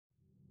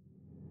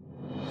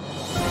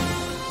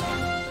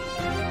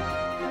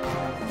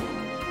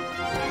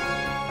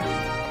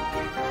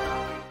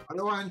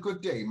and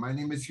good day. My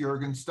name is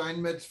Jürgen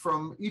Steinmetz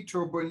from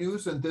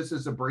eTurboNews, and this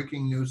is a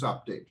breaking news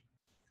update.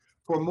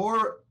 For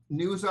more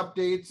news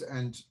updates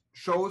and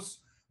shows,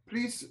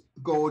 please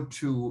go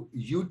to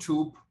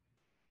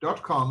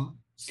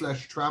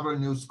youtube.com/travel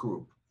news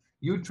group,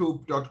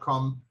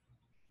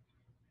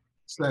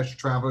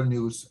 youtube.com/travel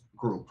news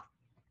group.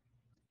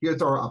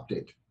 Here's our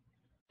update.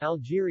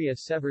 Algeria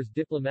severs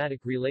diplomatic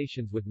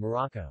relations with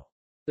Morocco.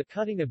 The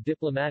cutting of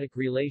diplomatic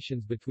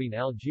relations between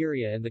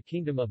Algeria and the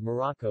Kingdom of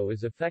Morocco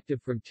is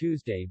effective from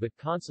Tuesday, but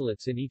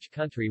consulates in each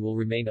country will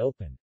remain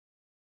open.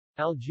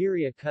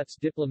 Algeria cuts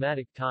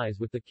diplomatic ties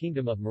with the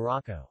Kingdom of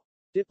Morocco.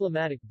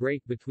 Diplomatic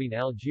break between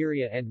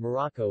Algeria and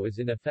Morocco is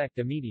in effect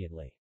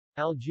immediately.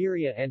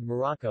 Algeria and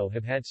Morocco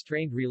have had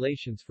strained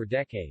relations for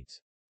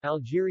decades.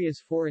 Algeria's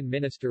Foreign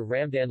Minister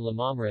Ramdan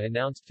Lamamra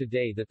announced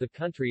today that the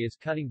country is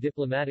cutting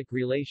diplomatic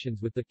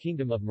relations with the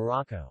Kingdom of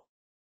Morocco.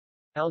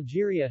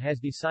 Algeria has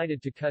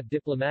decided to cut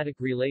diplomatic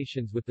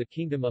relations with the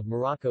Kingdom of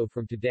Morocco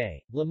from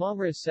today,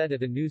 Lamamra said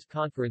at a news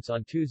conference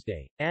on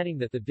Tuesday, adding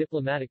that the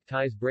diplomatic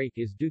ties break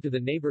is due to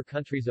the neighbor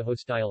country's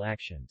hostile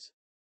actions.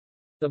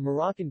 The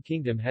Moroccan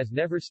kingdom has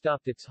never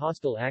stopped its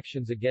hostile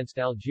actions against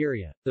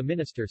Algeria, the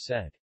minister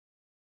said.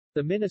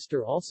 The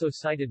minister also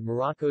cited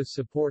Morocco's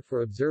support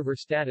for observer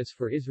status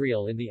for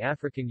Israel in the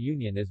African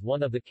Union as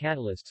one of the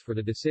catalysts for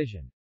the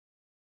decision.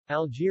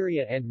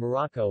 Algeria and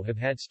Morocco have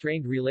had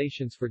strained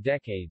relations for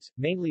decades,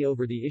 mainly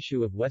over the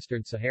issue of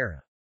Western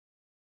Sahara.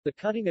 The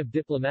cutting of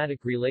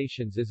diplomatic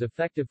relations is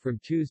effective from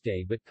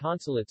Tuesday, but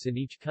consulates in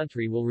each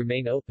country will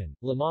remain open,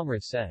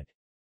 Lamamra said.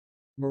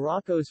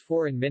 Morocco's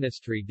foreign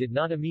ministry did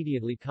not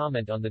immediately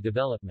comment on the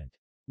development.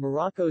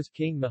 Morocco's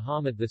King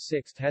Mohammed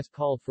VI has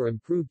called for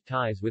improved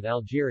ties with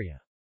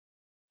Algeria.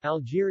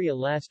 Algeria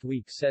last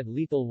week said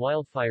lethal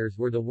wildfires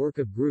were the work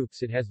of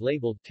groups it has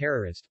labeled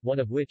terrorist, one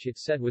of which it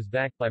said was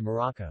backed by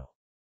Morocco.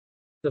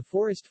 The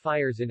forest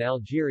fires in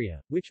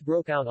Algeria, which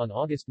broke out on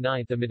August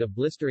 9 amid a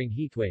blistering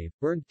heatwave,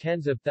 burned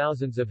tens of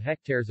thousands of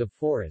hectares of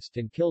forest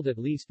and killed at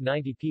least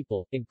 90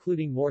 people,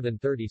 including more than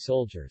 30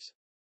 soldiers.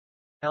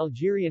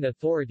 Algerian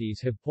authorities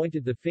have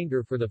pointed the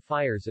finger for the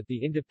fires at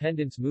the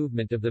independence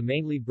movement of the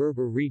mainly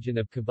Berber region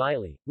of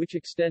Kabylie, which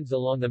extends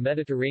along the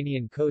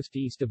Mediterranean coast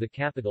east of the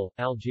capital,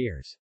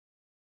 Algiers.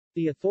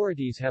 The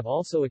authorities have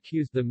also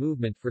accused the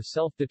movement for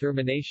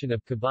self-determination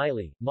of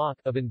Kabylie, MOC,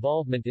 of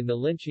involvement in the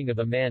lynching of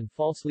a man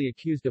falsely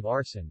accused of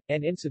arson,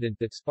 an incident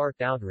that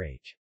sparked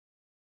outrage.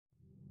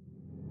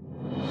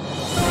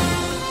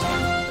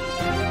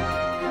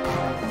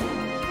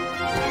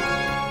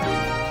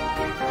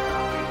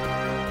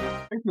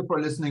 Thank you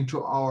for listening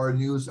to our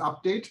news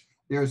update.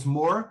 There's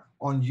more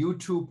on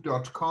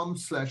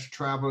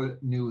youtube.com/travel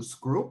news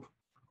group,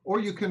 or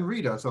you can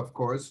read us, of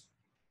course,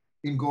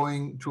 in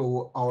going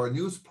to our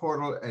news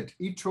portal at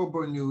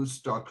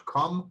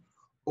eTurboNews.com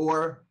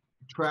or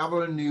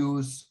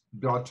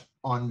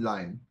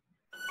travelnews.online.